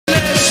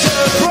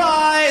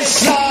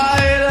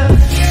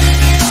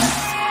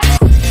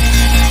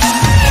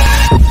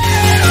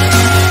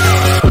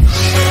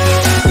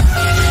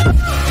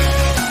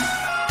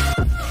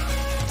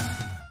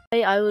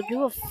will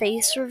do a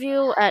face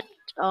review at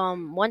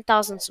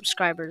 1,000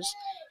 subscribers.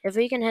 If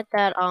we can hit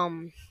that,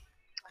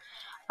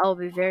 I'll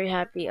be very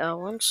happy.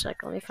 1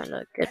 second, let me find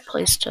a good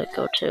place to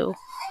go to.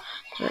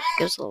 That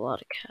gives a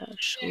lot of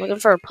cash. I'm looking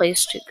for a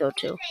place to go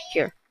to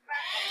here,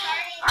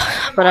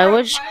 but I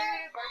wish.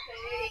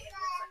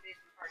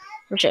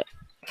 Okay,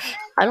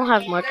 I don't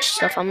have much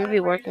stuff. I'm gonna be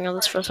working on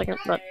this for a second,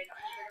 but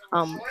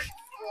um,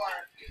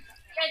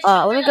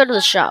 let me go to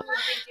the shop.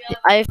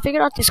 I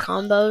figured out these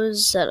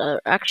combos that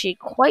are actually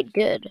quite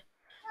good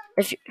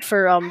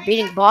for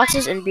beating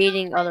bosses and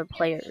beating other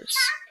players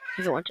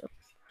if you want to.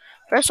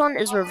 First one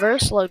is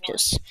Reverse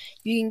Lotus.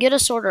 You can get a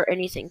sword or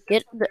anything.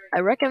 I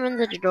recommend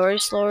the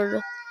Jidori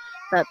sword,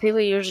 but people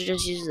usually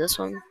just use this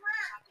one.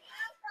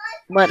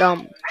 But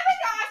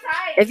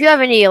if you have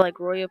any like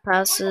royal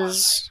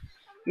passes,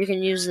 you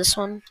can use this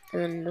one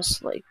and then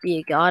just like be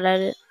a god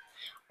at it,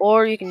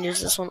 or you can use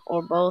this one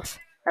or both.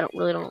 I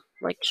don't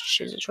like to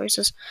choose the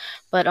choices,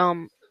 but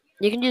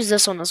you can use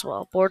this one as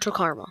well, Boruto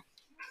Karma,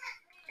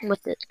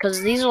 with it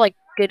because these are like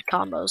good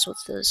combos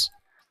with this.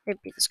 Let me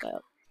beat this guy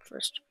up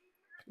first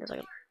because I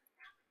can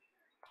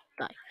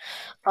die.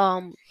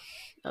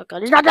 Oh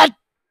god, he's not dead.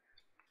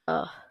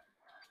 Uh,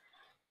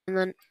 and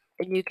then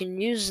you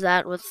can use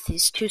that with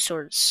these two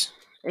swords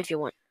if you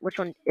want. Which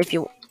one? If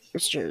you,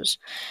 it's yours.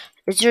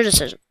 It's your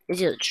decision.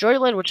 It's either Joy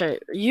Blade, which I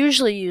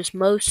usually use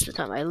most of the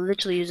time. I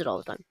literally use it all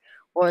the time,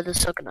 or the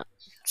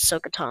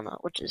Sokatana,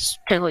 which is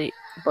technically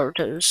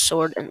Boruto's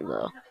sword in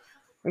the.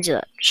 Let me see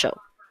that show.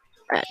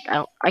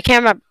 I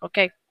can't remember.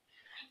 Okay,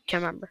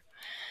 can't remember.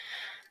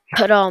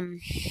 But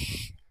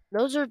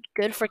those are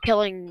good for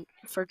trying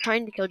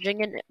to kill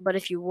Jingen.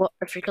 But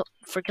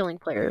for killing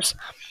players,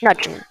 not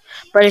Jingen.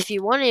 But if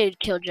you want to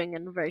kill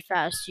Jingen very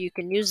fast, you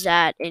can use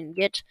that and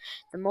get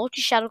the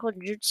multi shadow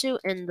jutsu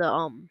and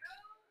the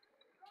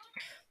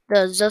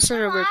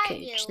Zosuna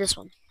Ribcage. This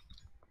one.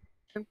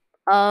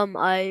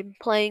 I'm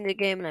playing the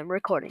game and I'm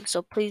recording,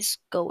 so please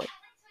go away.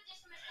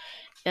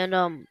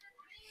 And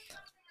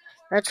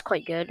that's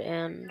quite good.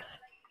 And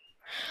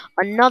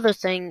another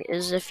thing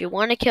is if you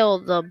want to kill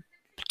the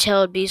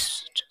tailed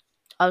beast,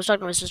 I was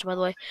talking to my sister by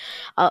the way.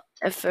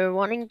 If you're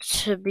wanting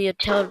to be a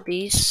tailed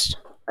beast,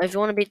 if you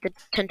want to beat the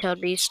 10-tailed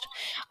beast,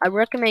 I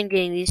recommend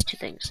getting these two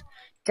things: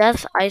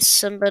 Death, Ice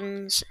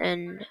Simbins,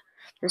 and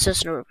the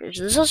Zosuna Ribcage.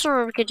 The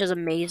Zosuna Ribcage is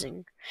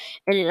amazing,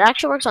 and it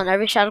actually works on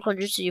every Shadow Clone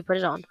Jutsu you put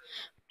it on.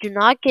 Do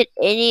not get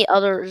any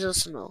other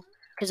Zosuna,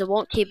 because it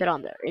won't keep it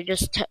on there.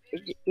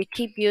 It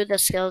keep you the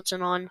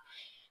skeleton on,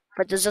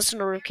 but the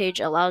Zosuna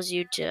Ribcage allows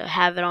you to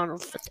have it on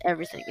with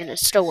everything, and it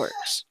still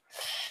works.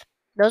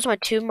 Those are my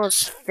two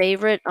most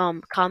favorite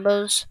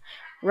combos.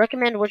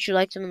 Recommend what you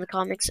liked them in the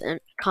comics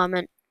and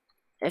comment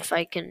if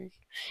I can,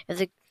 if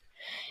the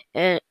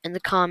in the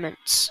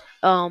comments.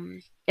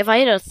 If I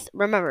hit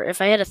remember,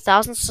 if I hit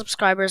 1,000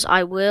 subscribers,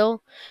 I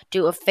will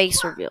do a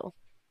face reveal.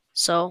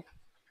 So,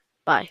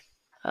 bye.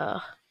 Uh.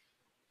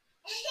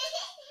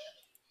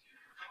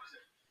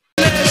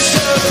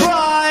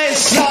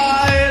 Surprise!